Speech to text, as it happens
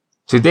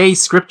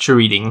Today's scripture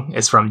reading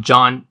is from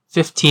John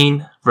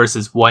 15,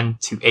 verses 1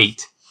 to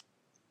 8.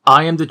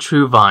 I am the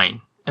true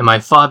vine, and my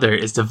Father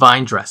is the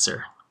vine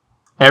dresser.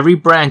 Every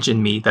branch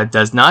in me that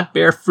does not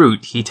bear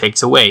fruit he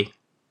takes away,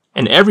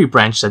 and every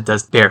branch that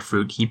does bear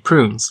fruit he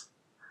prunes,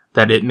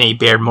 that it may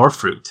bear more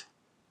fruit.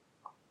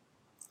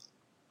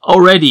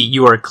 Already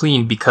you are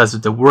clean because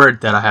of the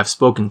word that I have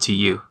spoken to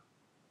you.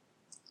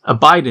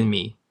 Abide in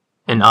me,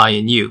 and I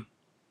in you.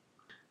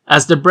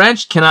 As the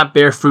branch cannot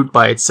bear fruit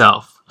by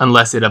itself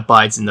unless it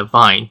abides in the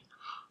vine,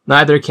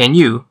 neither can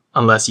you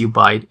unless you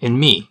abide in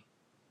me.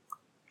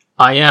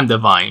 I am the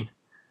vine,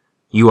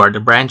 you are the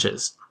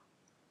branches.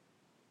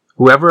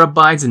 Whoever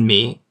abides in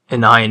me,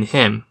 and I in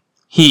him,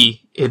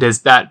 he it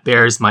is that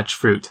bears much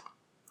fruit.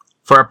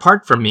 For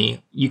apart from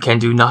me, you can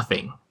do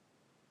nothing.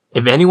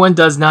 If anyone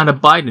does not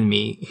abide in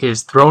me, he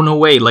is thrown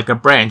away like a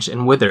branch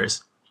and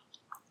withers.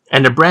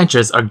 And the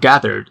branches are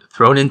gathered,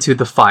 thrown into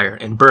the fire,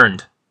 and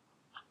burned.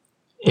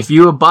 If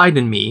you abide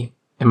in me,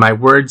 and my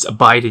words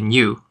abide in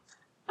you,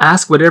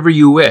 ask whatever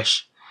you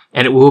wish,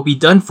 and it will be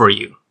done for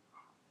you.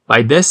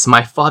 By this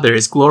my Father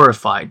is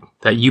glorified,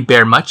 that you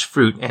bear much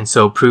fruit, and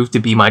so prove to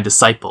be my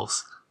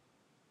disciples.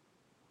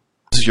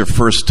 This is your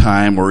first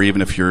time, or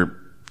even if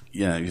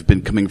you've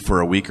been coming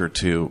for a week or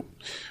two,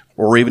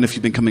 or even if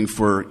you've been coming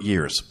for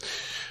years.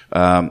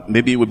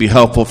 Maybe it would be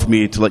helpful for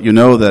me to let you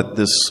know that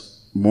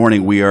this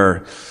morning we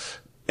are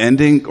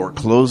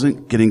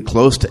getting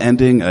close to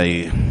ending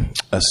a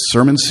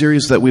sermon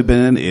series that we've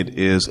been in. It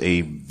is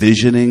a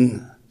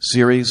visioning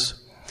series,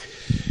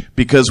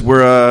 because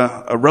we're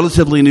a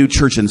relatively new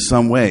church in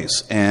some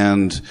ways,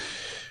 and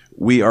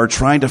we are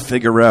trying to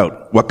figure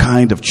out what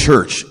kind of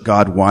church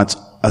God wants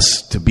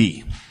us to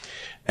be.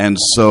 And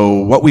so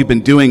what we've been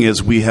doing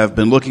is we have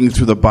been looking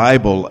through the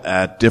Bible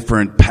at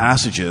different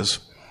passages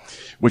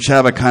which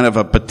have a kind of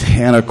a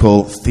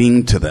botanical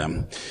theme to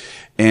them.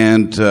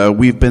 And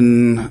we've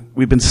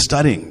been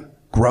studying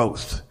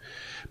growth,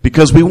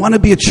 because we want to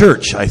be a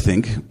church, I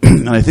think.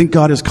 And I think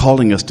God is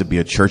calling us to be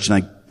a church,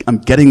 and I'm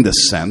getting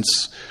this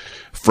sense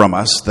from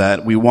us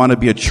that we want to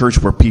be a church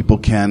where people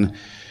can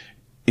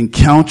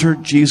encounter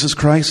Jesus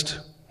Christ,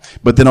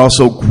 but then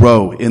also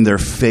grow in their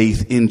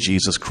faith in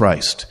Jesus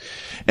Christ.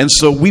 And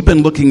so we've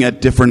been looking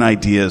at different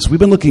ideas. We've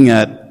been looking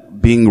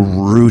at being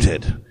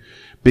rooted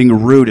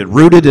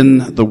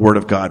in the Word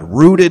of God,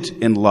 rooted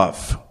in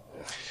love.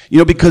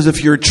 Because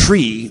if you're a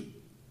tree,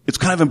 it's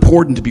kind of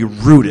important to be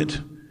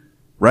rooted,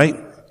 right?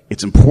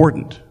 It's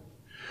important,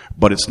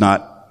 but it's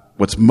not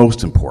what's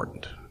most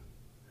important.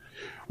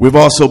 We've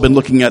also been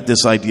looking at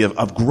this idea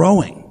of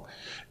growing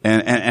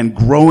and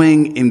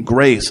growing in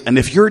grace. And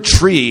if you're a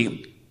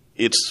tree,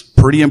 it's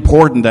pretty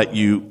important that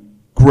you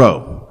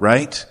grow,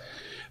 right?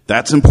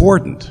 That's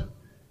important,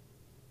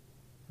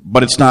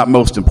 but it's not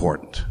most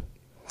important.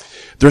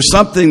 There's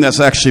something that's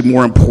actually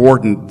more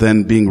important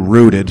than being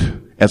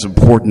rooted, as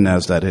important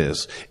as that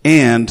is,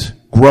 and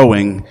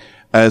growing,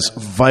 as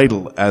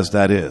vital as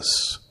that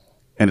is.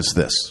 And it's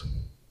this: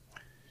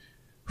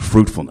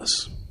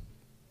 fruitfulness.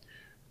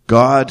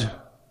 God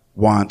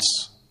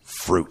wants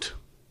fruit.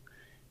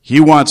 He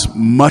wants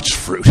much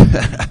fruit.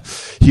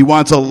 He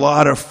wants a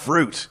lot of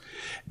fruit.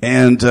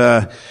 And,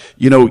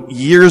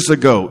 years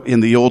ago in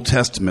the Old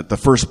Testament, the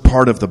first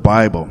part of the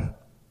Bible,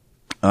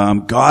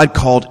 God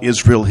called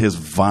Israel his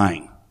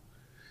vine.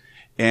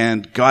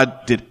 And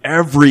God did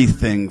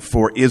everything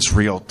for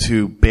Israel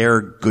to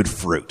bear good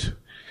fruit.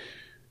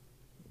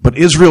 But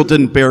Israel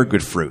didn't bear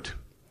good fruit.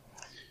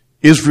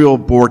 Israel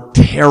bore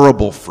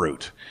terrible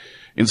fruit.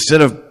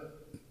 Instead of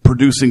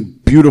producing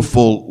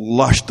beautiful,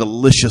 lush,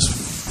 delicious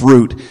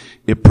fruit,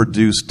 it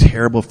produced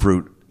terrible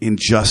fruit: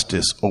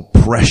 injustice,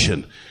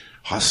 oppression,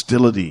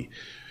 hostility.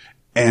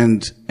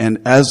 And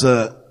as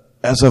a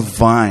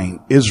vine,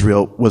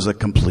 Israel was a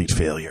complete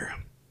failure.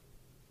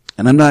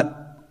 And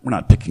we're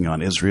not picking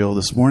on Israel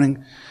this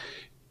morning.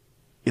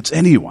 It's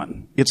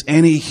anyone. It's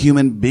any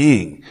human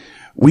being.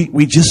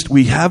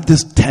 We have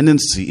this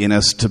tendency in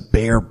us to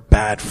bear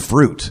bad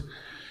fruit.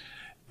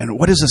 And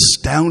what is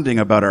astounding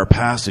about our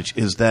passage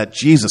is that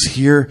Jesus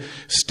here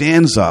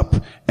stands up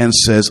and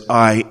says,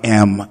 I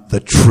am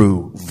the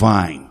true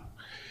vine,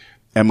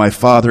 and my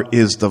Father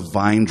is the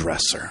vine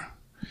dresser.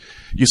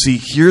 You see,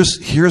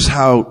 here's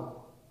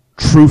how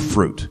true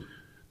fruit,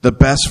 the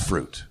best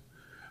fruit,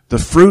 the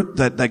fruit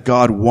that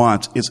God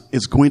wants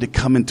is going to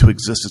come into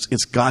existence.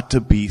 It's got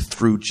to be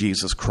through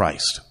Jesus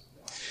Christ.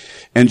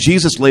 And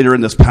Jesus later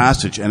in this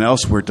passage and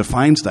elsewhere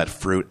defines that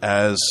fruit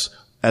as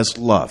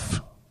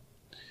love.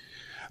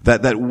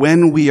 That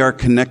when we are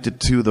connected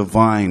to the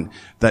vine,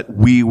 that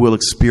we will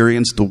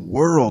experience, the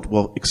world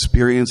will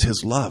experience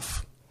his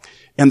love.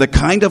 And the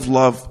kind of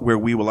love where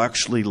we will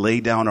actually lay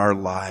down our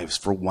lives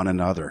for one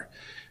another,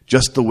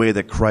 just the way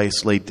that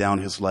Christ laid down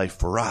his life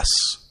for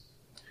us.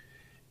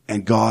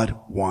 And God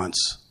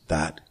wants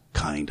that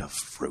kind of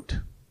fruit.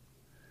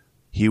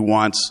 He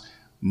wants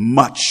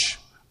much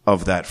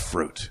of that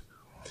fruit.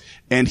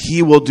 And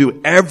he will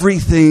do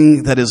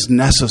everything that is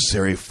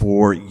necessary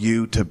for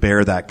you to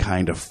bear that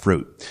kind of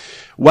fruit.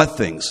 What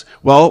things?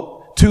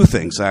 Well, two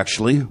things,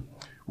 actually.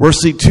 We're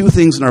seeing two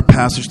things in our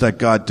passage that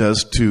God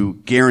does to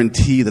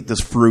guarantee that this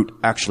fruit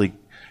actually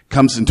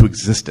comes into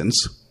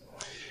existence.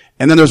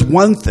 And then there's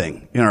one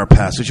thing in our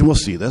passage, and we'll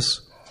see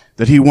this,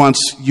 that he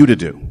wants you to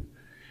do.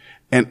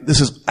 And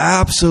this is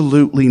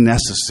absolutely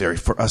necessary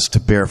for us to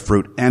bear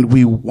fruit. And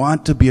we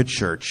want to be a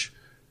church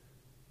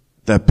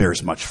that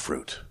bears much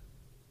fruit.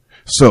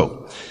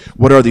 So,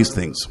 what are these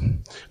things?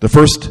 The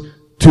first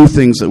two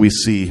things that we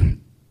see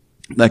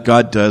that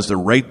God does, they're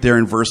right there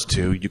in verse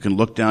 2. You can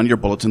look down your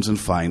bulletins and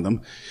find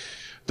them.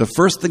 The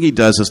first thing he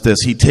does is this.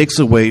 He takes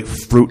away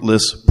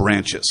fruitless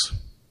branches.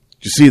 Do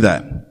you see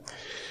that?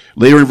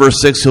 Later in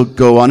verse 6, he'll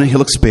go on and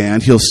he'll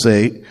expand. He'll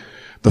say,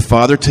 the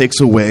Father takes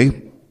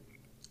away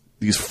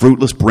these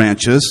fruitless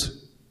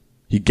branches.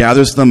 He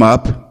gathers them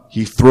up.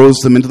 He throws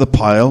them into the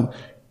pile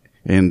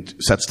and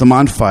sets them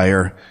on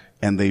fire,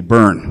 and they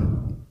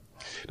burn.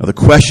 Now the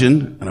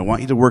question, and I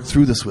want you to work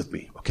through this with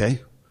me,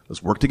 okay?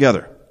 Let's work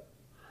together.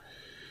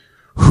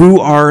 Who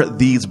are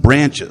these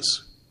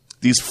branches?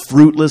 These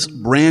fruitless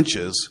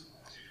branches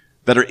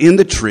that are in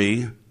the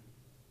tree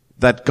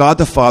that God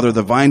the Father,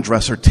 the vine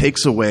dresser,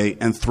 takes away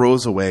and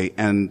throws away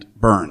and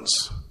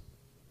burns.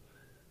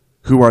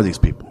 Who are these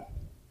people?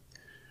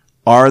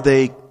 Are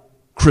they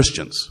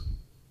Christians?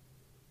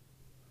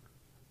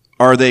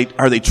 Are they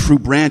true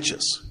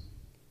branches?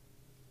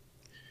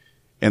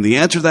 And the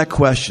answer to that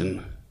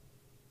question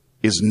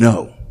is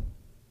no.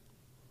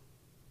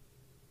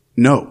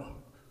 No.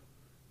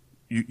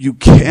 You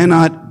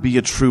cannot be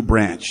a true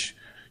branch.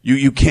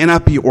 You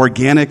cannot be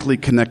organically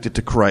connected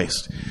to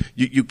Christ.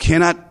 You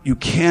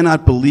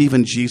cannot believe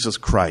in Jesus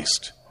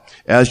Christ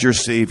as your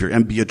Savior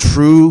and be a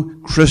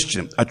true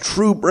Christian, a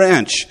true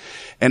branch,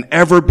 and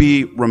ever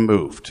be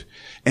removed.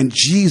 And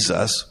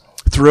Jesus,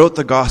 throughout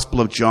the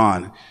Gospel of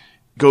John,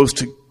 goes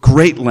to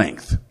great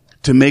length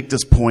to make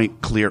this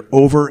point clear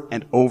over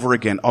and over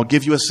again. I'll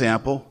give you a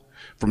sample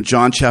from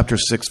John chapter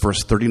 6,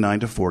 verse 39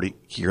 to 40.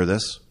 Hear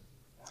this.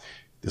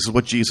 This is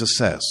what Jesus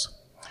says.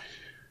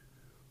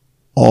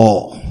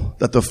 All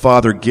that the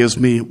Father gives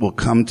me will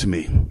come to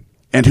me,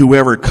 and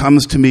whoever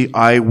comes to me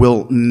I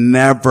will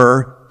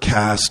never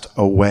cast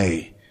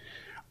away.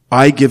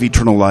 I give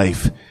eternal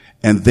life,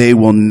 and they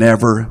will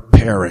never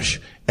perish,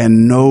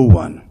 and no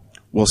one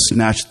will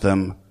snatch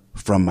them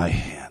from my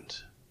hand.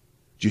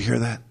 Do you hear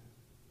that?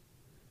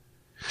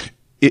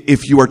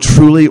 If you are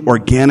truly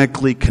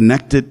organically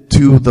connected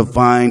to the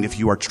vine, if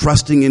you are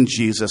trusting in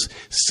Jesus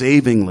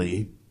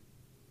savingly,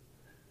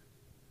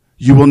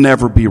 you will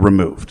never be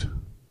removed.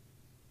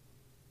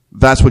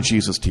 That's what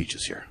Jesus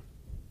teaches here.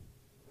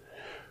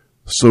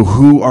 So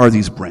who are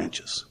these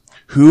branches?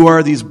 Who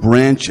are these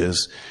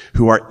branches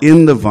who are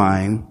in the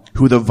vine,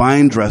 who the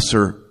vine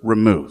dresser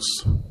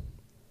removes?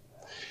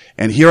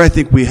 And here I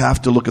think we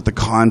have to look at the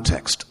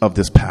context of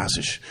this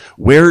passage.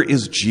 Where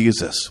is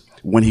Jesus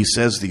when he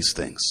says these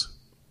things?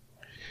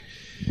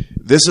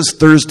 This is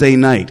Thursday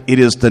night. It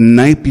is the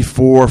night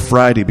before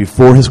Friday,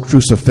 before his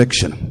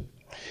crucifixion.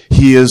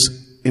 He is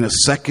in a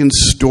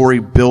second-story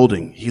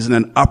building. He's in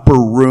an upper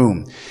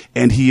room,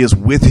 and he is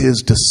with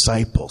his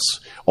disciples,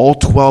 all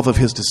 12 of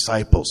his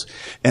disciples,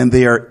 and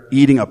they are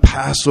eating a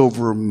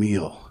Passover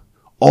meal.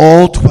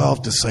 All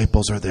 12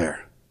 disciples are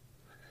there.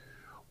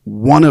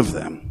 One of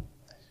them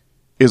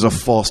is a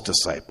false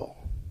disciple.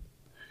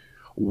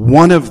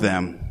 One of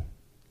them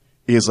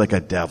is like a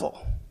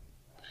devil.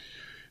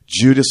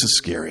 Judas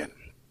Iscariot.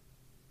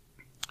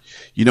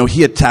 You know,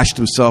 he attached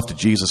himself to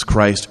Jesus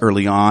Christ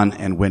early on,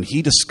 and when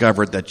he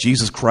discovered that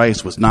Jesus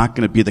Christ was not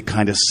going to be the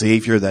kind of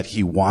Savior that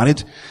he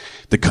wanted,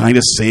 the kind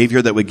of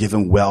Savior that would give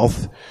him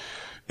wealth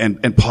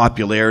and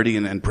popularity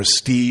and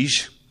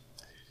prestige,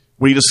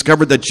 when he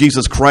discovered that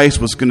Jesus Christ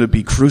was going to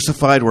be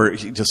crucified where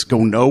he'd just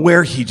go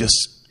nowhere, he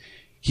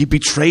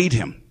betrayed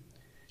him.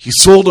 He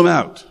sold him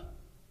out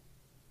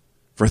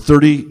for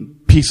 30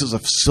 pieces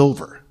of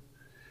silver,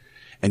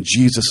 and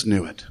Jesus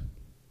knew it.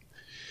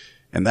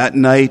 And that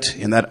night,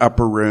 in that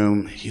upper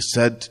room, he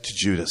said to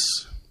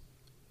Judas,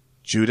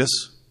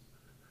 Judas,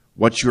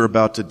 what you're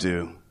about to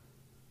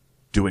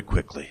do it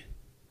quickly.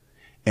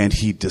 And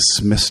he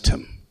dismissed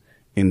him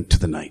into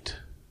the night.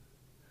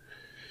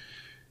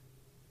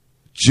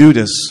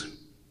 Judas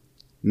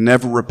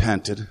never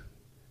repented.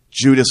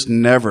 Judas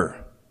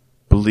never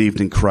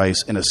believed in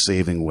Christ in a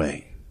saving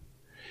way.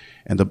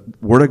 And the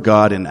Word of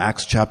God in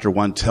Acts chapter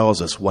 1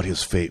 tells us what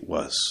his fate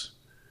was.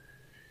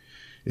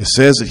 It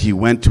says that he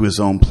went to his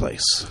own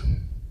place,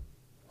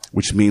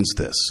 which means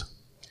this.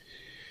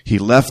 He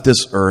left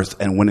this earth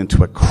and went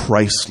into a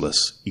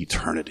Christless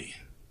eternity.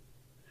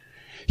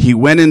 He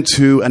went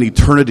into an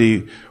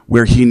eternity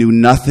where he knew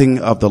nothing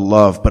of the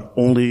love, but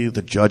only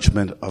the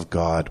judgment of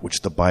God,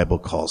 which the Bible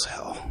calls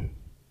hell.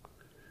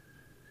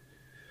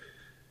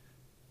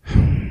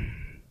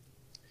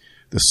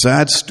 The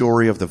sad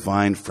story of the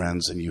vine,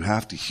 friends, and you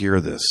have to hear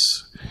this,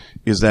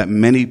 is that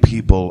many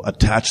people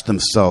attach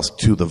themselves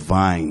to the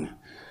vine,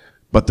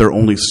 but they're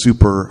only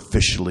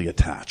superficially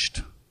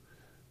attached.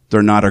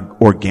 They're not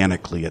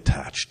organically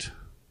attached.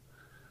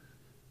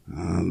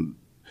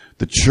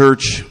 The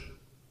church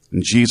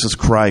and Jesus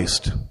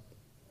Christ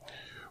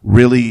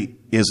really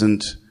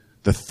isn't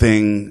the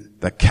thing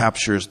that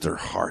captures their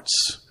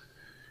hearts.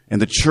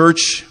 And the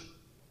church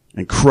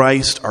and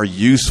Christ are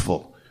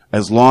useful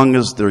as long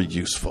as they're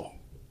useful.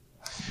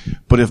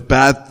 But if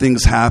bad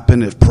things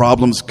happen, if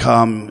problems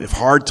come, if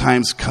hard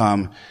times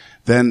come,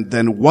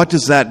 then what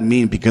does that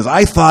mean? Because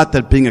I thought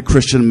that being a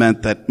Christian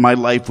meant that my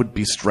life would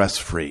be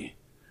stress-free.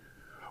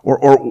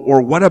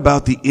 Or what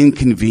about the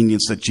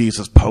inconvenience that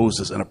Jesus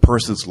poses in a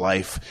person's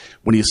life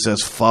when he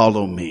says,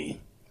 follow me?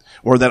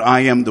 Or that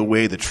I am the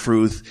way, the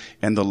truth,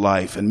 and the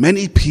life. And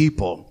many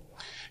people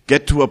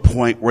get to a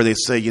point where they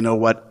say, you know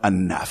what,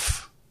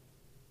 enough.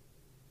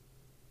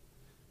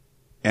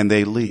 And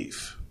they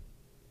leave.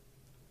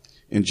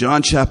 In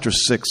John chapter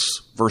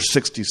 6, verse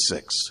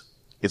 66,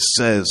 it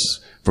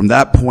says, from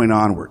that point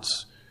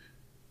onwards,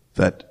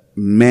 that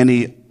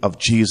many of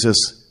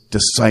Jesus'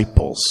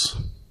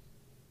 disciples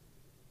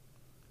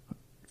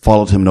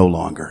followed him no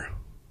longer.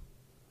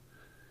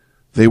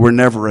 They were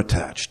never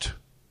attached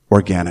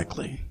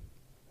organically.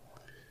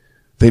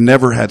 They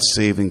never had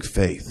saving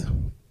faith.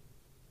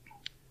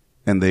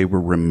 And they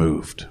were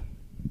removed.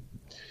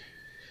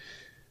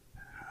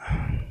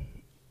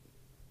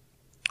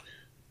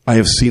 I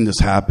have seen this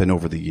happen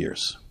over the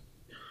years.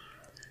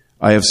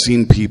 I have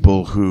seen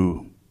people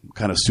who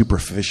kind of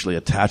superficially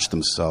attach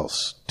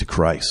themselves to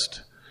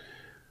Christ.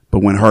 But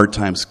when hard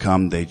times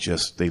come, they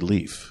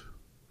leave.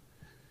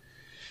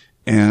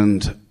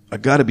 And I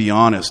got to be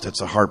honest,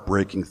 it's a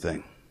heartbreaking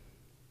thing.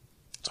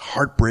 It's a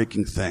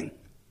heartbreaking thing.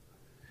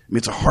 I mean,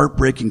 it's a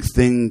heartbreaking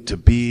thing to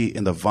be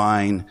in the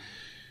vine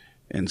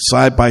and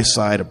side by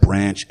side a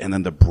branch, and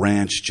then the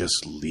branch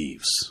just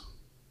leaves.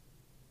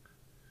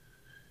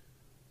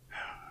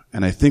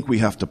 And I think we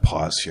have to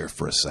pause here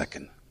for a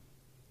second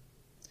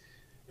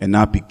and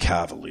not be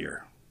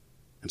cavalier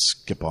and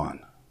skip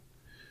on.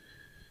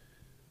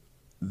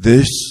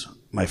 This,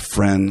 my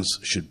friends,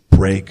 should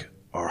break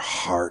our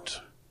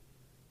heart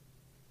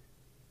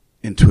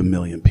into a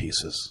million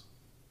pieces.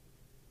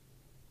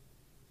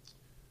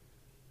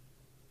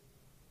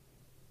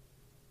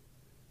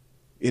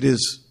 It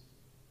is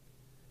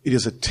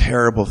a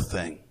terrible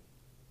thing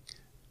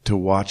to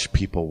watch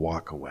people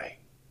walk away.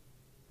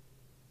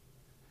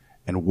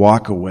 And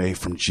walk away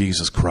from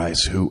Jesus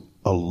Christ, who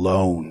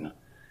alone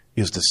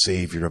is the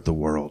Savior of the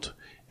world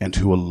and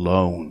who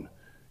alone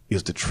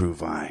is the true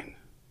vine.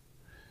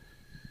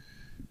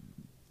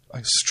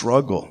 I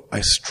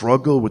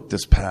struggle with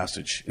this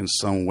passage in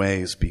some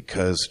ways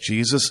because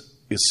Jesus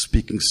is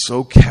speaking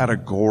so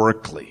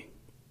categorically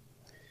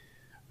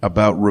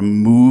about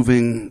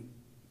removing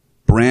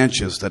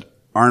branches that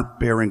aren't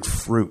bearing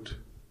fruit.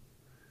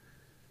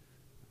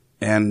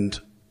 And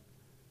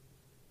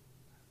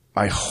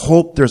I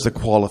hope there's a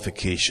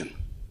qualification.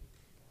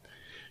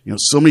 You know,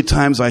 so many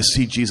times I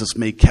see Jesus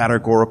make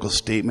categorical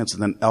statements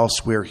and then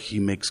elsewhere he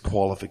makes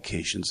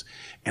qualifications.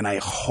 And I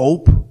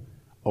hope,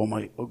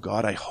 oh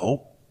God, I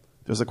hope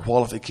there's a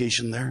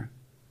qualification there.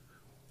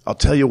 I'll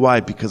tell you why,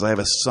 because I have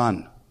a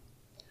son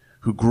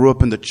who grew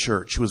up in the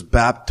church, who was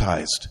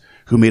baptized,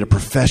 who made a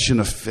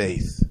profession of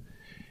faith,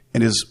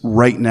 and is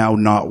right now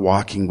not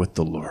walking with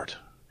the Lord.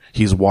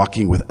 He's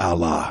walking with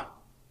Allah.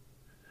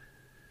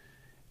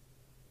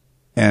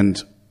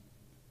 And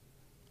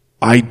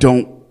I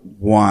don't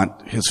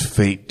want his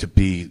fate to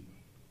be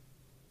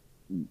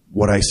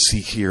what I see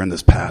here in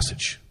this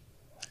passage.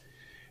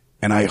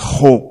 And I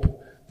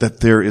hope that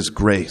there is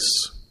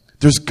grace.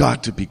 There's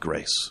got to be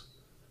grace.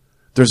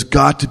 There's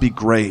got to be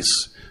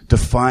grace to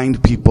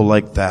find people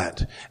like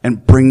that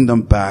and bring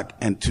them back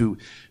and to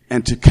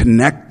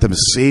connect them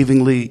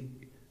savingly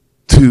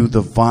to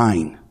the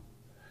vine.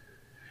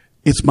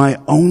 It's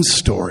my own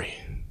story.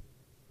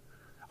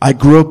 I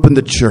grew up in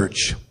the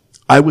church.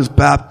 I was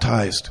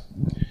baptized.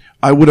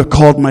 I would have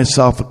called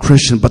myself a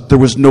Christian, but there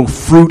was no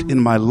fruit in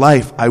my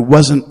life. I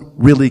wasn't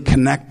really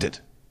connected.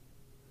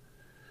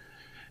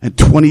 At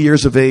 20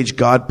 years of age,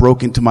 God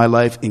broke into my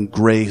life in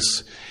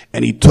grace,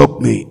 and he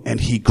took me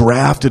and he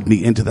grafted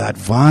me into that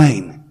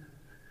vine.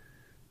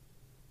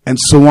 And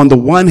so on the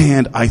one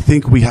hand, I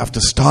think we have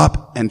to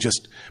stop and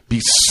just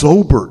be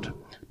sobered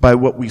by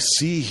what we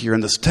see here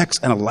in this text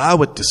and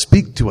allow it to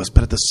speak to us,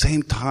 but at the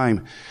same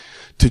time,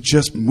 to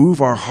just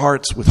move our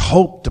hearts with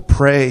hope to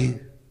pray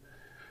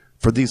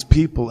for these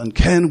people. And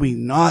can we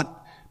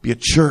not be a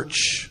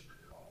church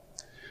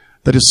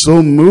that is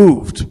so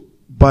moved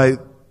by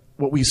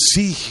what we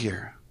see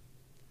here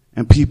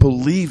and people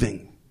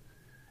leaving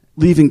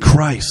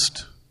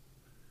Christ,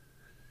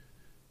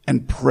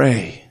 and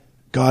pray,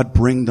 God,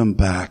 bring them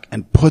back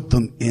and put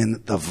them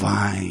in the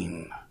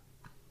vine.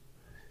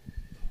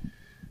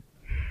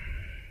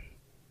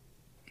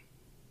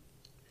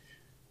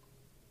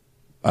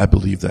 I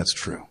believe that's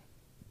true.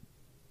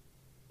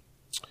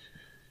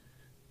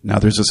 Now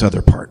there's this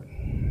other part,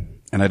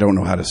 and I don't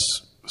know how to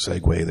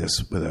segue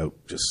this without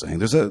just saying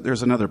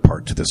there's another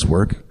part to this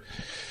work,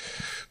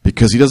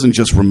 because he doesn't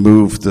just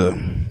remove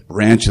the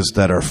branches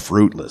that are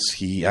fruitless.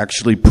 He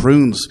actually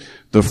prunes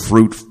the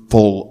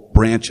fruitful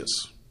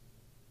branches.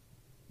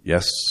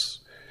 Yes.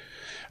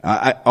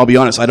 I'll be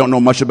honest, I don't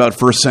know much about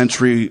first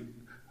century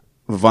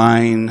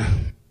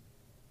vine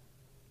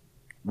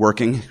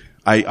working.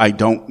 I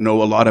don't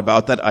know a lot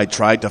about that. I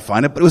tried to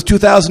find it, but it was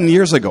 2,000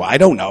 years ago. I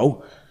don't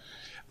know.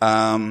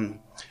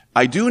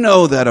 I do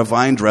know that a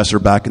vine dresser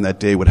back in that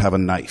day would have a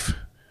knife,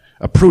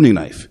 a pruning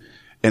knife,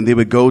 and they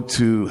would go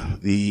to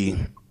the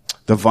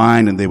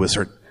vine and they would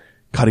start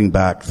cutting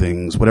back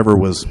things, whatever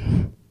was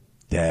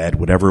dead,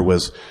 whatever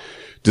was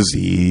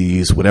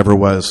disease, whatever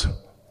was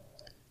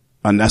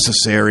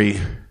unnecessary,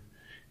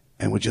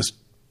 and would just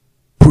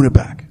prune it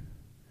back.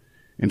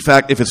 In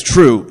fact, if it's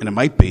true, and it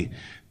might be,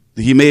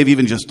 he may have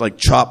even just like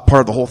chopped part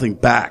of the whole thing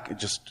back,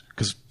 just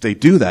because they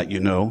do that, you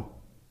know.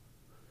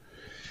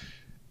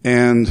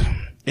 And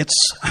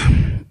it's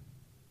kind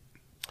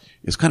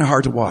of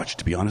hard to watch,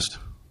 to be honest.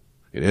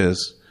 It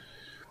is.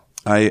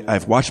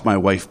 I've watched my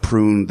wife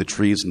prune the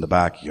trees in the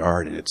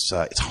backyard, and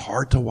it's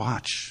hard to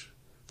watch.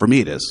 For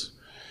me, it is.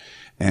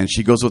 And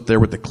she goes out there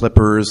with the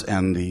clippers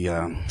and the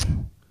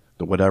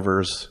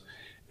whatevers,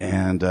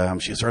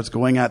 and she starts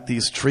going at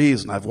these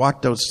trees. And I've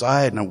walked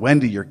outside, and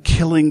Wendy, you're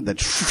killing the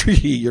tree.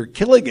 You're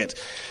killing it.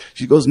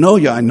 She goes, no,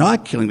 yeah, I'm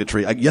not killing the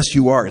tree. Yes,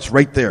 you are. It's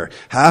right there.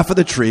 Half of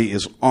the tree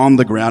is on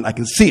the ground. I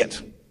can see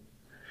it.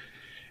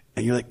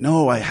 And you're like,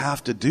 no, I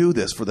have to do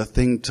this for the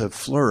thing to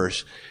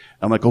flourish.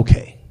 I'm like,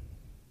 okay.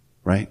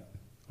 Right?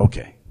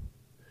 Okay.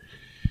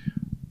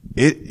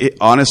 It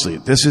honestly,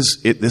 this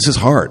is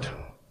hard.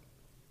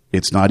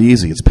 It's not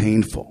easy. It's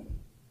painful.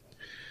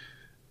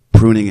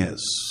 Pruning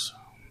is.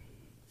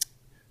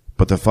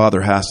 But the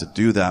Father has to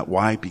do that.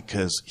 Why?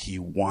 Because He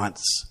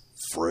wants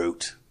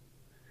fruit.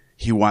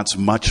 He wants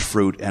much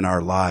fruit in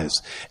our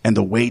lives. And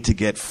the way to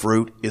get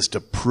fruit is to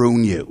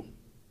prune you.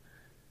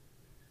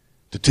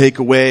 To take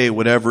away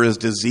whatever is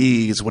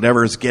disease,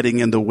 whatever is getting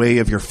in the way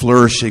of your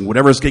flourishing,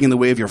 whatever is getting in the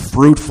way of your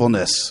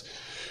fruitfulness,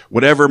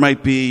 whatever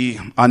might be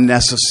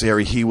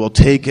unnecessary, He will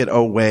take it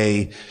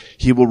away.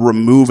 He will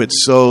remove it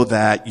so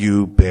that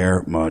you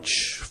bear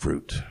much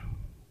fruit.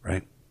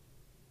 Right?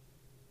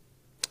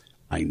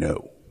 I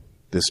know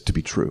this to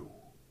be true.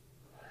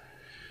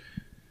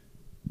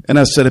 And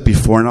I've said it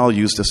before, and I'll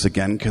use this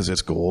again because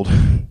it's gold.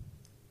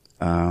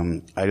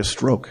 I had a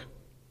stroke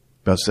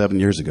about 7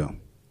 years ago.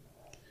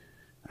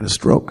 A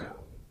stroke.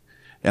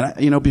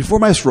 And before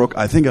my stroke,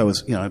 I think I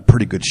was, in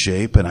pretty good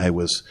shape, and I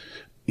was,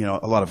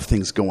 a lot of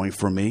things going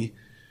for me.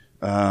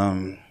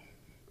 But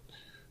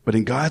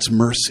in God's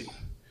mercy,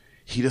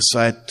 He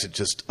decided to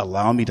just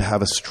allow me to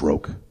have a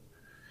stroke.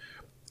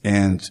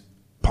 And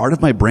part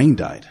of my brain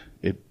died.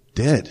 It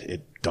did.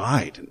 It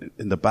died.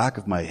 In the back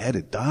of my head,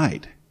 it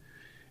died.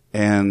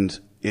 And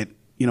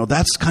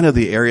that's kind of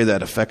the area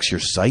that affects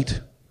your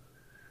sight.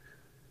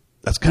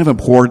 That's kind of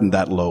important,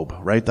 that lobe,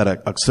 right?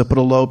 That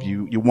occipital lobe,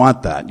 you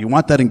want that. You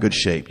want that in good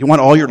shape. You want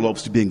all your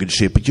lobes to be in good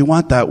shape, but you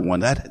want that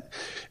one.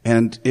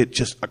 And it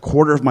just, a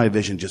quarter of my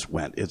vision just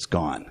went. It's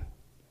gone.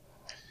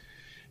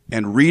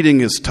 And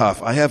reading is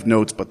tough. I have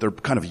notes, but they're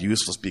kind of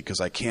useless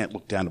because I can't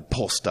look down and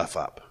pull stuff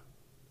up.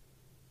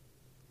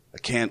 I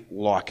can't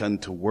lock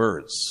into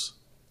words.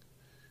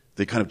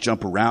 They kind of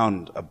jump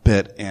around a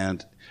bit,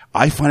 and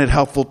I find it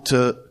helpful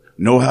to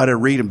know how to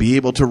read and be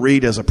able to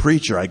read as a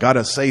preacher. I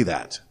gotta say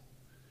that.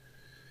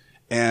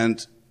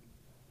 And,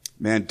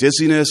 man,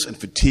 dizziness and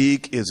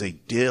fatigue is a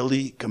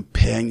daily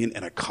companion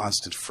and a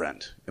constant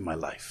friend in my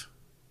life.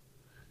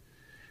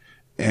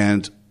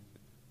 And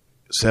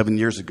 7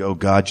 years ago,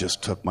 God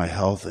just took my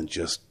health and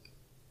just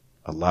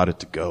allowed it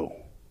to go.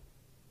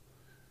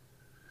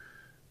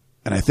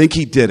 And I think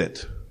He did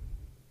it.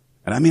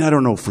 And I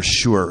don't know for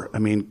sure.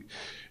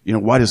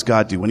 Why does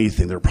God do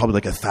anything? There are probably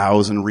like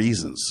 1,000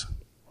 reasons.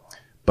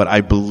 But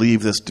I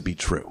believe this to be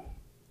true.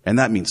 And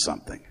that means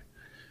something.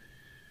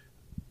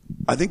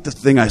 I think the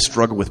thing I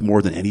struggle with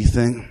more than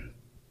anything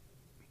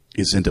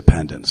is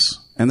independence.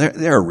 And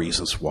there are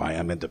reasons why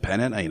I'm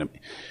independent.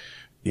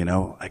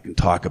 I can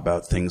talk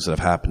about things that have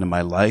happened in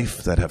my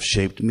life that have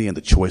shaped me and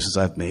the choices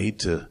I've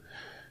made and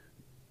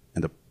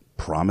the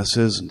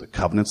promises and the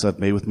covenants I've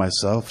made with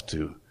myself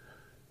to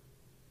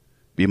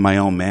be my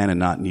own man and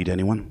not need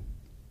anyone.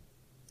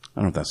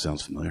 I don't know if that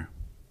sounds familiar.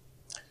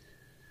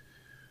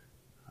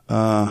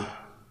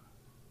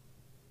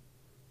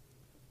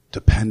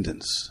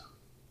 Dependence.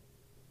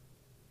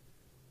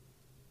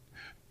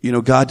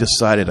 God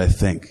decided, I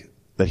think,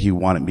 that He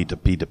wanted me to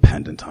be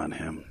dependent on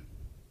Him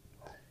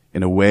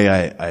in a way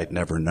I had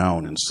never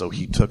known. And so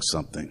He took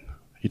something.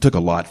 He took a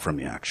lot from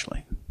me,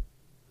 actually.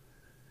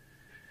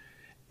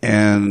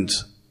 And,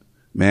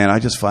 man, I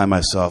just find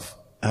myself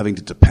having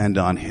to depend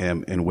on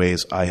Him in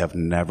ways I have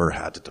never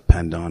had to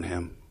depend on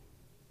Him.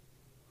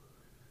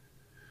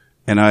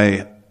 And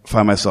I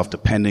find myself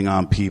depending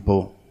on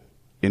people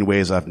in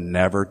ways I've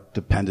never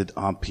depended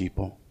on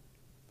people.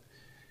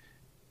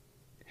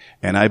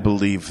 And I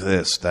believe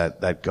this,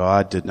 that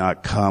God did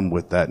not come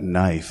with that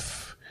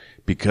knife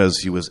because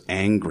He was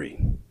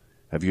angry.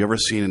 Have you ever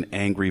seen an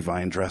angry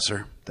vine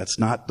dresser? That's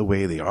not the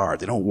way they are.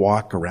 They don't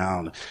walk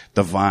around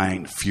the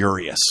vine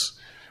furious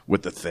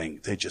with the thing.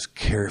 They just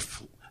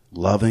carefully,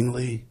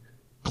 lovingly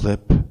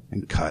clip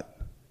and cut,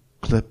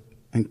 clip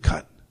and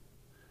cut.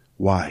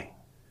 Why?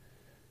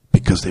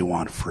 Because they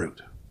want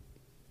fruit.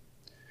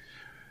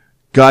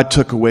 God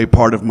took away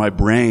part of my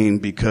brain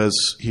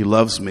because he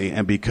loves me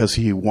and because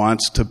he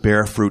wants to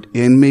bear fruit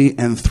in me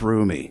and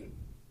through me.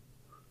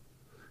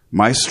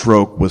 My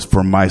stroke was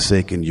for my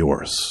sake and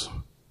yours.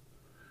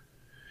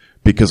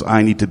 Because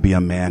I need to be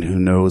a man who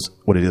knows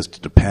what it is to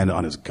depend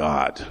on his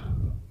God.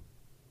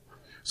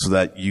 So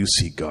that you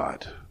see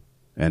God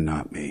and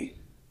not me.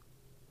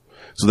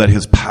 So that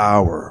his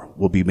power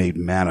will be made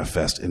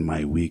manifest in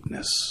my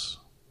weakness.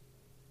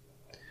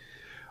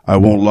 I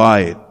won't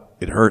lie,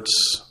 it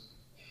hurts.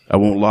 I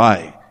won't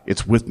lie,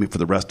 it's with me for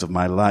the rest of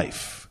my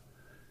life.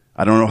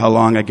 I don't know how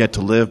long I get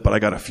to live, but I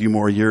got a few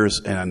more years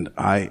and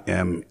I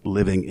am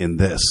living in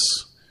this.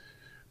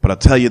 But I'll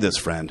tell you this,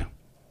 friend.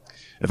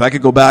 If I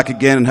could go back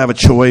again and have a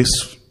choice,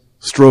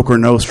 stroke or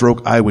no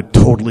stroke, I would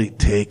totally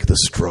take the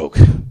stroke.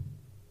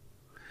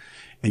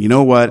 And you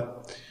know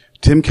what?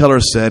 Tim Keller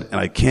said, and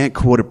I can't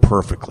quote it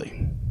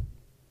perfectly.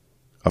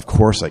 Of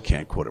course I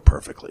can't quote it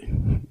perfectly.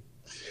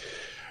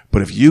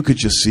 But if you could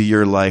just see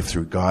your life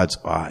through God's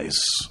eyes,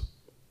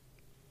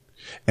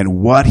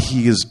 and what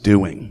he is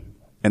doing,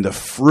 and the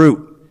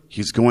fruit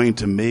he's going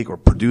to make or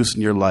produce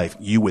in your life,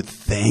 you would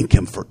thank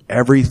him for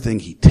everything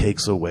he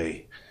takes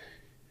away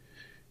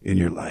in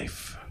your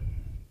life.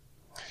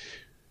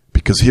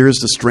 Because here's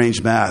the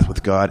strange math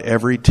with God.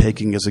 Every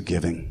taking is a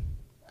giving.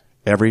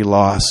 Every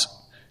loss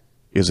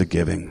is a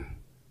giving.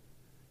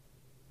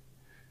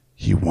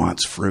 He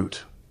wants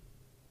fruit.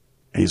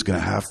 And he's going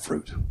to have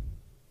fruit.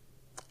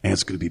 And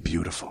it's going to be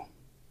beautiful.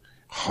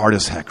 Hard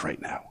as heck right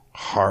now.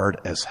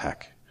 Hard as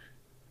heck.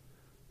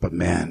 But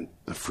man,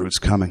 the fruit's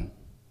coming.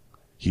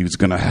 He's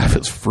going to have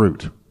his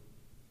fruit.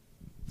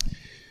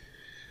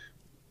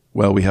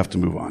 Well, we have to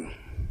move on.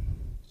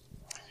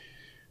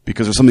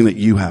 Because there's something that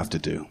you have to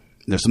do.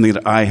 There's something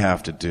that I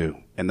have to do.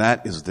 And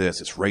that is this.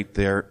 It's right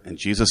there. And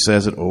Jesus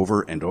says it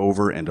over and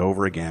over and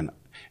over again.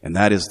 And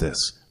that is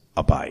this.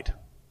 Abide.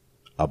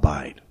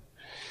 Abide.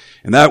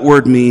 And that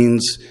word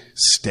means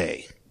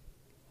stay.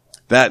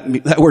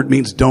 That word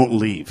means don't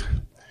leave.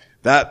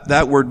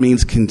 That word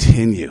means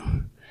continue.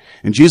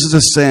 And Jesus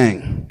is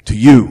saying to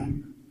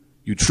you,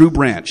 you true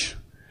branch,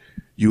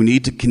 you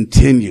need to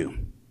continue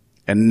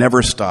and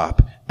never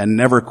stop and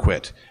never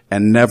quit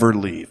and never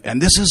leave.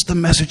 And this is the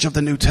message of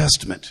the New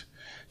Testament.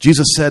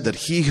 Jesus said that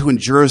he who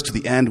endures to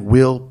the end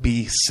will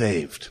be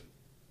saved.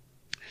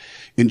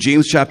 In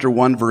James chapter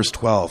 1 verse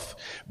 12,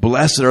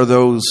 blessed are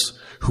those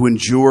who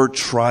endure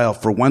trial,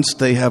 for once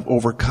they have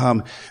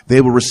overcome,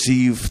 they will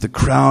receive the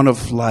crown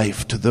of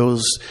life to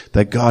those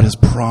that God has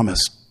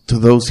promised, to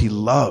those he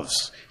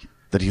loves,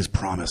 that he has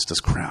promised this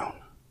crown.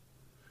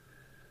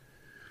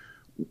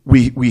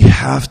 We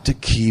have to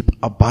keep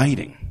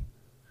abiding.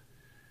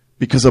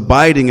 Because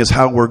abiding is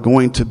how we're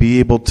going to be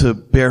able to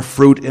bear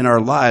fruit in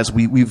our lives.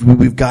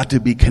 We've got to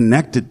be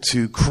connected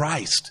to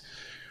Christ.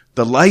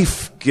 The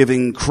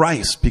life-giving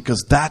Christ,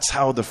 because that's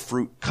how the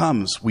fruit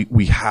comes.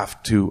 We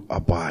have to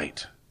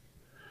abide.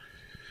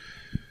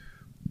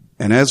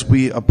 And as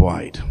we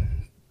abide,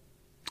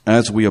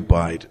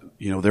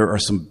 there are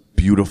some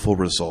beautiful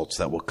results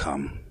that will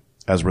come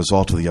as a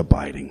result of the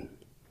abiding.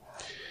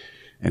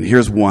 And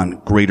here's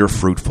one, greater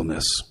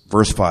fruitfulness.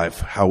 Verse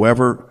 5,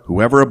 however,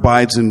 whoever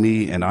abides in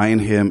me and I in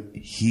him,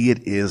 he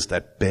it is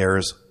that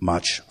bears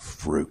much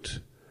fruit.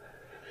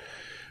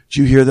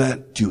 Do you hear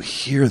that? Do you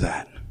hear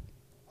that?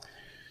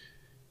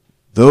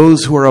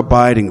 Those who are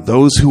abiding,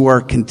 those who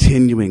are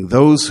continuing,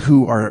 those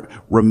who are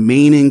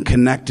remaining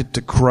connected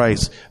to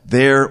Christ,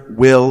 there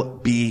will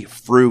be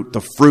fruit.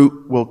 The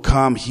fruit will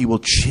come. He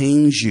will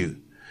change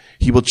you.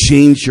 He will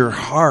change your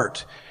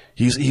heart.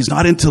 He's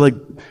not into like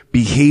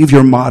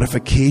behavior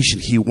modification.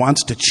 He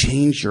wants to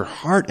change your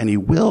heart, and he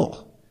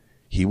will.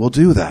 He will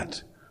do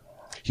that.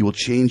 He will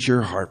change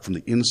your heart from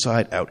the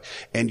inside out,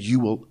 and you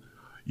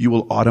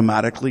will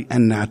automatically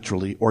and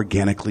naturally,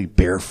 organically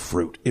bear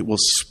fruit. It will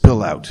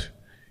spill out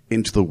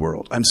into the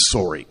world. I'm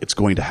sorry, it's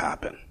going to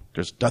happen.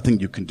 There's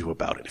nothing you can do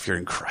about it if you're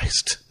in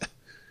Christ.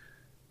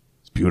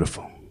 It's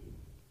beautiful.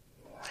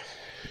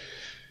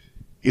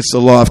 It's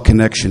the law of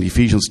connection.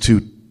 Ephesians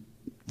 2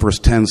 verse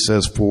 10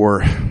 says,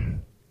 for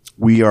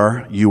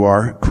you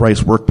are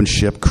Christ's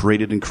workmanship,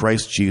 created in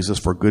Christ Jesus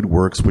for good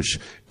works, which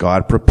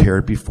God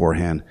prepared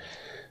beforehand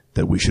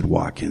that we should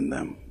walk in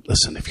them.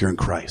 Listen, if you're in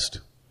Christ,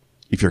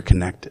 if you're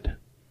connected,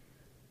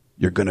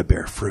 you're going to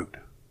bear fruit.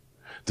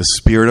 The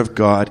Spirit of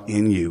God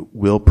in you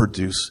will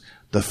produce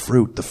the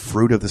fruit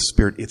of the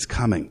Spirit. It's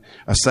coming.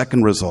 A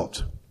second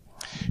result,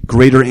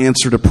 greater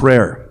answer to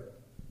prayer.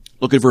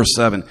 Look at verse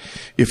 7.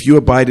 If you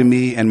abide in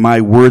me and my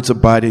words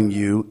abide in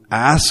you,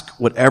 ask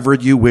whatever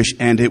you wish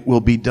and it will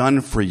be done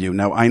for you.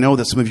 Now, I know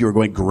that some of you are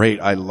going, great,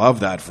 I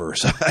love that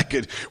verse. I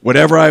could,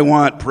 whatever I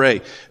want,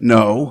 pray.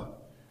 No.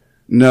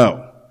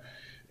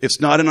 It's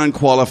not an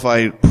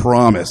unqualified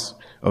promise.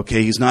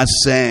 Okay, he's not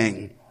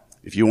saying,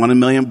 if you want $1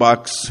 million,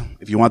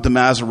 if you want the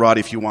Maserati,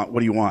 if you want,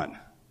 what do you want?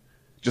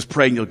 Just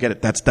pray and you'll get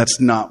it. That's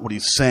not what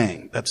he's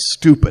saying. That's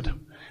stupid.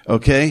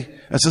 Okay?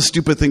 That's a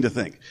stupid thing to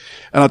think.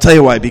 And I'll tell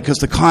you why. Because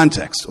the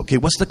context. Okay,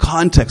 what's the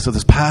context of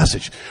this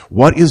passage?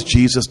 What is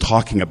Jesus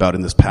talking about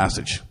in this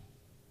passage?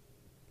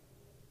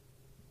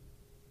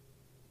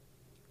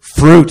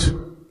 fruit.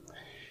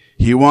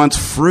 He wants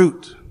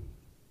fruit.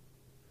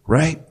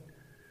 Right?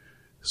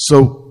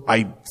 So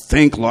I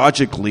think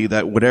logically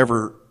that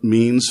whatever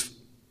means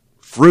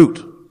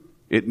fruit,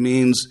 it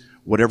means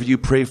whatever you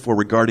pray for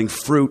regarding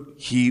fruit,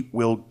 he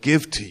will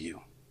give to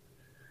you.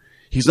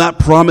 He's not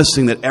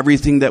promising that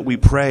everything that we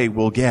pray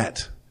we'll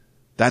get.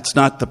 That's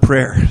not the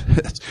prayer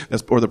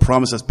or the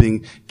promise that's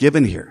being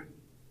given here.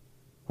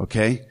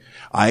 Okay?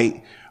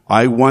 I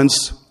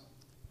once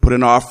put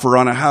an offer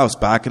on a house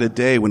back in the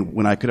day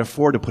when I could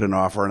afford to put an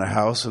offer on a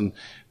house, and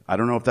I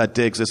don't know if that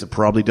day exists. It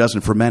probably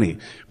doesn't for many,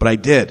 but I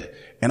did.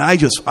 And I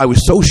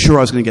was so sure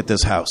I was going to get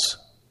this house.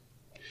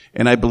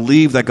 And I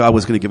believed that God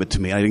was going to give it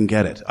to me. I didn't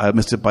get it. I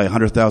missed it by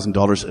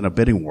 $100,000 in a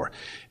bidding war.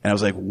 And I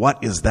was like,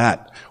 what is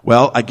that?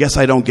 Well, I guess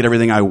I don't get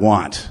everything I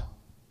want.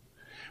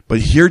 But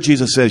here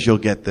Jesus says you'll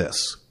get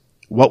this.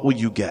 What will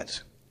you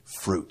get?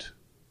 Fruit.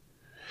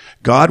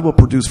 God will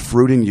produce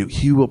fruit in you.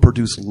 He will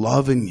produce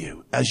love in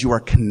you as you are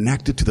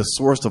connected to the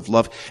source of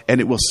love, and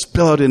it will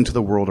spill out into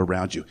the world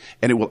around you.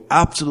 And it will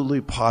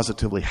absolutely,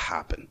 positively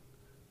happen.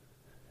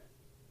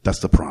 That's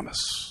the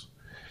promise.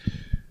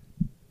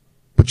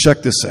 But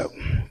check this out.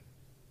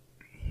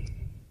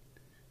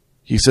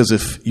 He says,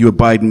 if you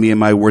abide in me and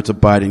my words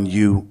abide in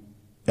you,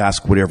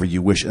 ask whatever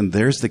you wish. And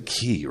there's the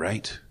key,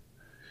 right?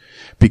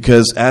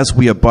 Because as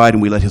we abide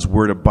and we let his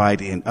word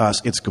abide in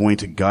us, it's going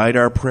to guide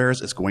our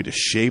prayers. It's going to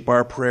shape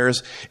our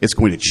prayers. It's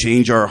going to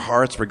change our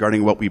hearts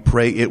regarding what we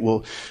pray. It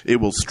will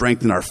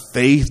strengthen our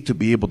faith to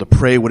be able to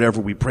pray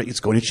whatever we pray. It's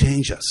going to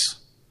change us.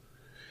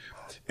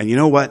 And you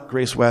know what,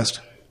 Grace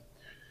West?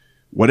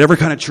 Whatever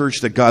kind of church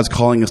that God's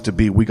calling us to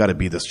be, we got to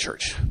be this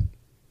church.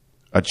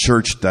 A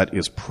church that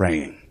is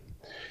praying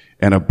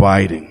and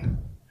abiding.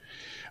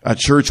 A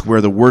church where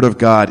the Word of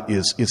God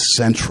is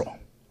central.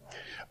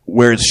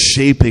 Where it's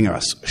shaping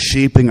us,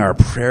 shaping our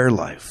prayer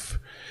life.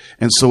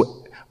 And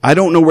so, I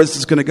don't know where this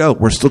is going to go.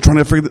 We're still trying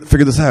to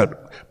figure this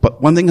out.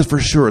 But one thing is for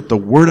sure, the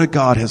Word of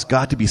God has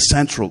got to be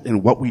central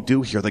in what we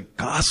do here. The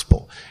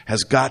gospel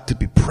has got to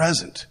be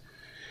present.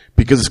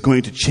 Because it's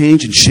going to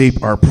change and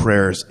shape our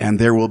prayers, and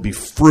there will be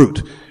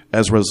fruit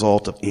as a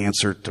result of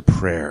answer to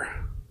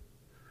prayer.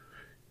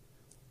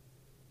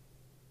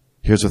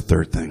 Here's a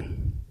third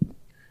thing.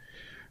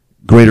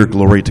 Greater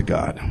glory to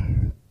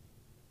God.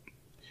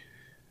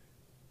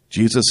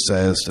 Jesus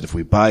says that if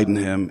we abide in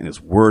him and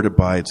his word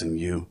abides in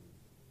you,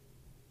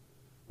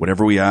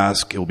 whatever we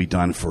ask, it will be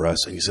done for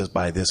us. And he says,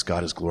 by this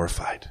God is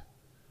glorified.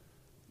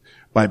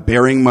 By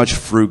bearing much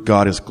fruit,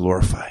 God is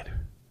glorified.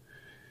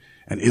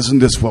 And isn't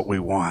this what we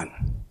want?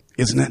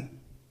 Isn't it?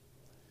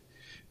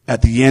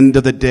 At the end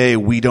of the day,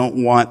 we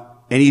don't want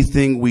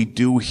anything we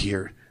do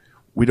here.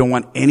 We don't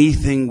want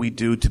anything we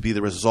do to be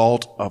the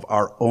result of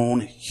our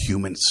own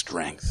human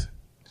strength.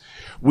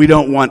 We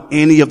don't want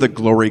any of the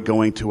glory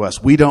going to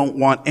us. We don't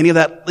want any of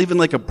that. Even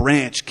like a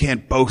branch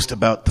can't boast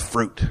about the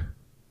fruit.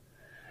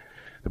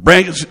 The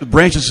branch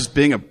is just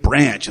being a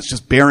branch. It's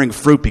just bearing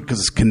fruit because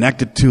it's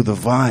connected to the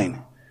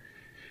vine.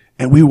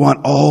 And we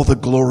want all the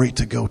glory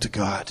to go to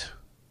God.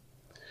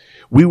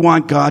 We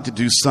want God to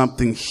do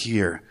something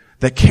here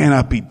that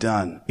cannot be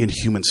done in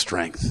human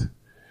strength.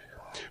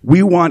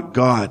 We want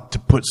God to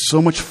put so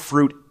much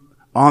fruit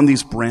on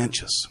these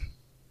branches,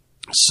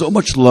 so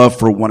much love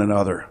for one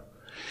another,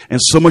 and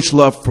so much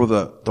love for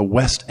the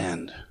West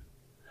End,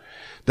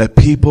 that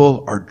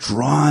people are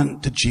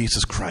drawn to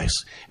Jesus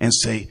Christ and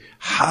say,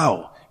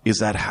 how is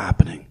that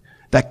happening?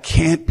 That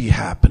can't be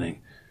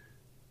happening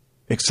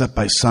except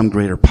by some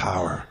greater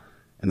power,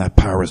 and that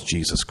power is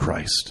Jesus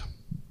Christ.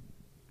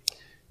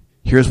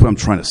 Here's what I'm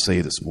trying to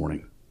say this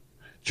morning,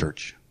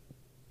 church.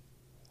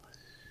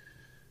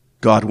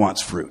 God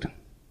wants fruit.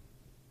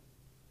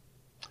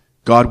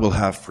 God will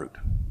have fruit.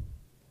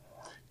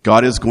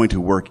 God is going to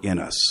work in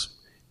us,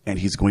 and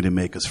he's going to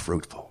make us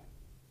fruitful.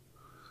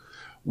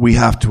 We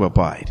have to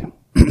abide.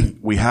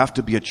 We have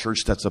to be a church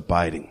that's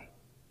abiding.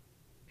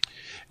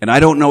 And I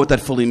don't know what that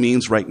fully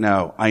means right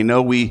now. I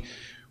know we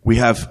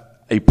have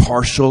a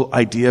partial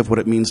idea of what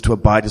it means to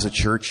abide as a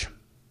church.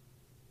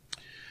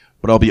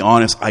 But I'll be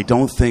honest, I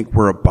don't think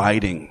we're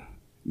abiding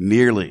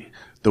nearly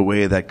the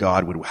way that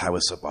God would have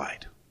us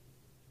abide.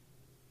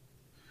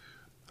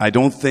 I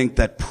don't think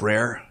that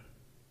prayer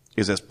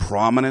is as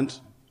prominent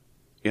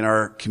in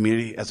our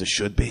community as it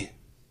should be.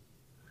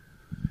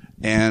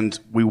 And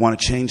we want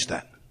to change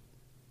that.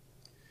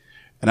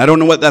 And I don't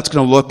know what that's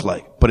going to look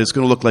like, but it's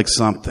going to look like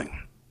something.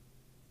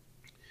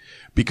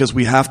 Because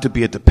we have to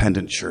be a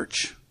dependent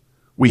church.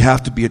 We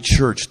have to be a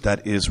church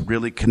that is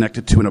really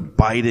connected to and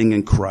abiding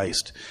in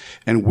Christ,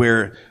 and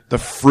where the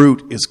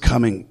fruit is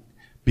coming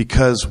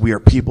because we are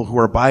people who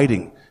are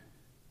abiding.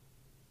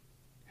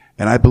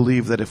 And I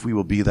believe that if we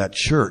will be that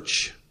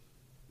church,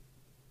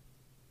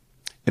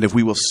 and if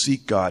we will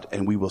seek God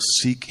and we will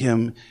seek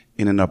him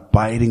in an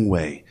abiding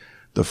way,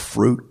 the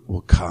fruit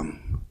will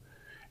come,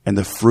 and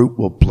the fruit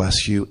will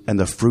bless you, and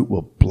the fruit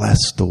will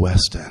bless the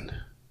West End.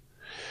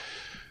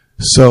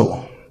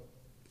 So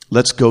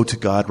let's go to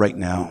God right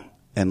now.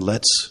 And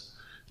let's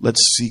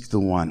seek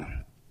the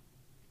one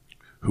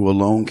who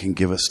alone can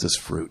give us this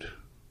fruit.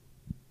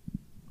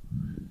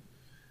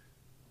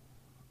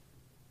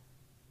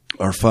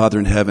 Our Father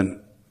in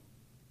heaven,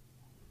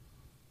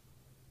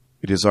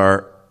 it is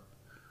our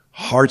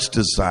heart's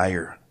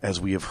desire as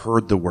we have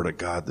heard the word of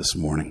God this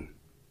morning.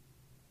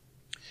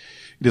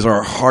 It is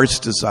our heart's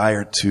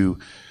desire to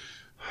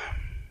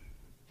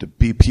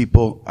be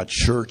people, a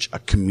church, a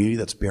community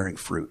that's bearing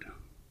fruit.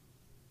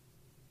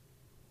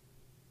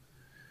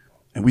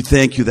 And we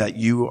thank you that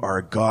you are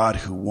a God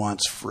who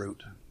wants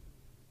fruit.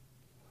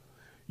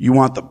 You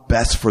want the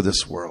best for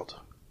this world.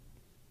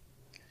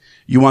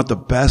 You want the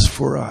best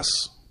for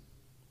us.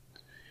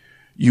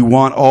 You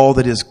want all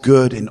that is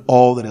good and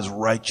all that is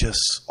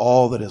righteous,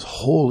 all that is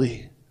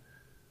holy,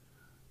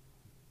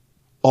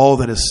 all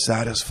that is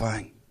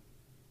satisfying.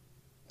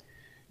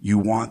 You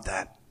want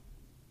that.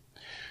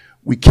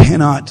 We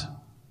cannot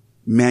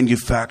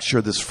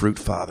manufacture this fruit,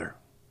 Father.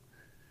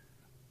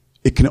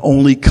 It can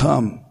only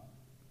come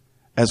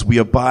as we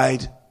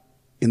abide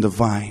in the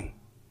vine.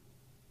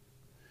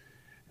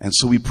 And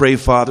so we pray,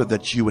 Father,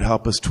 that you would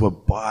help us to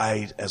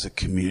abide as a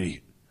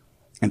community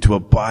and to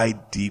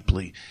abide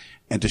deeply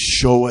and to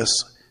show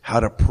us how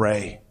to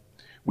pray.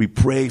 We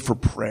pray for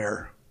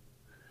prayer.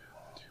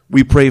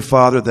 We pray,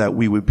 Father, that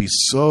we would be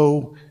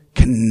so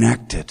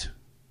connected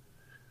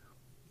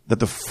that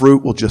the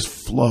fruit will just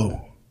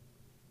flow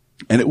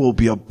and it will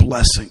be a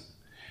blessing,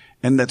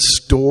 and that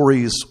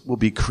stories will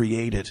be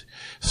created,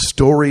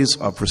 stories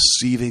of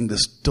receiving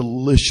this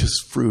delicious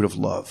fruit of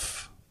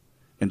love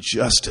and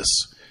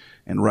justice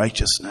and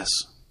righteousness.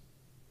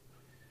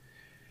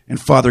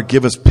 And Father,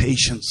 give us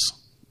patience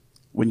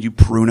when you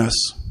prune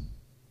us.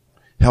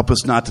 Help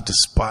us not to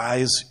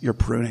despise your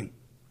pruning.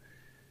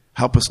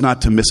 Help us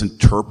not to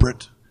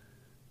misinterpret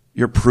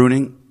your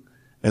pruning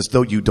as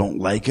though you don't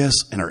like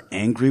us and are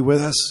angry with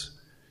us.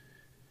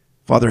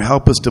 Father,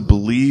 help us to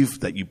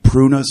believe that you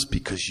prune us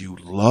because you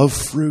love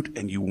fruit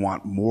and you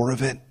want more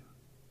of it.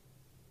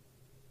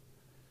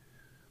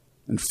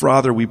 And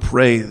Father, we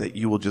pray that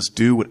you will just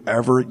do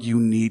whatever you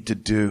need to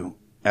do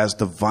as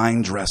the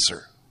vine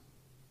dresser.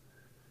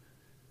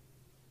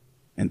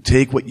 And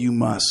take what you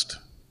must.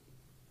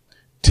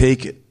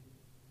 Take it.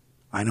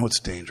 I know it's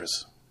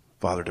dangerous,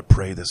 Father, to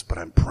pray this, but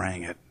I'm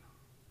praying it.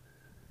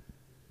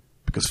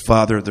 Because,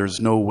 Father, there's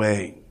no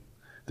way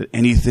that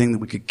anything that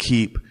we could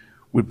keep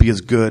would be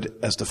as good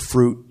as the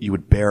fruit you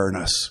would bear in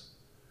us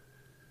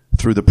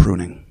through the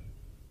pruning.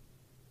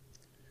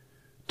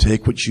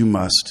 Take what you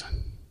must.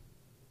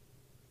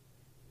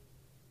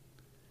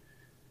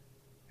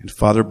 And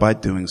Father, by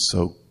doing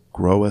so,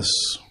 grow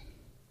us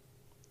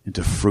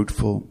into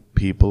fruitful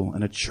people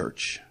and a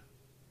church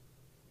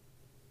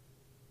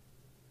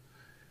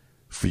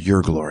for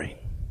your glory.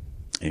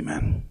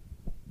 Amen.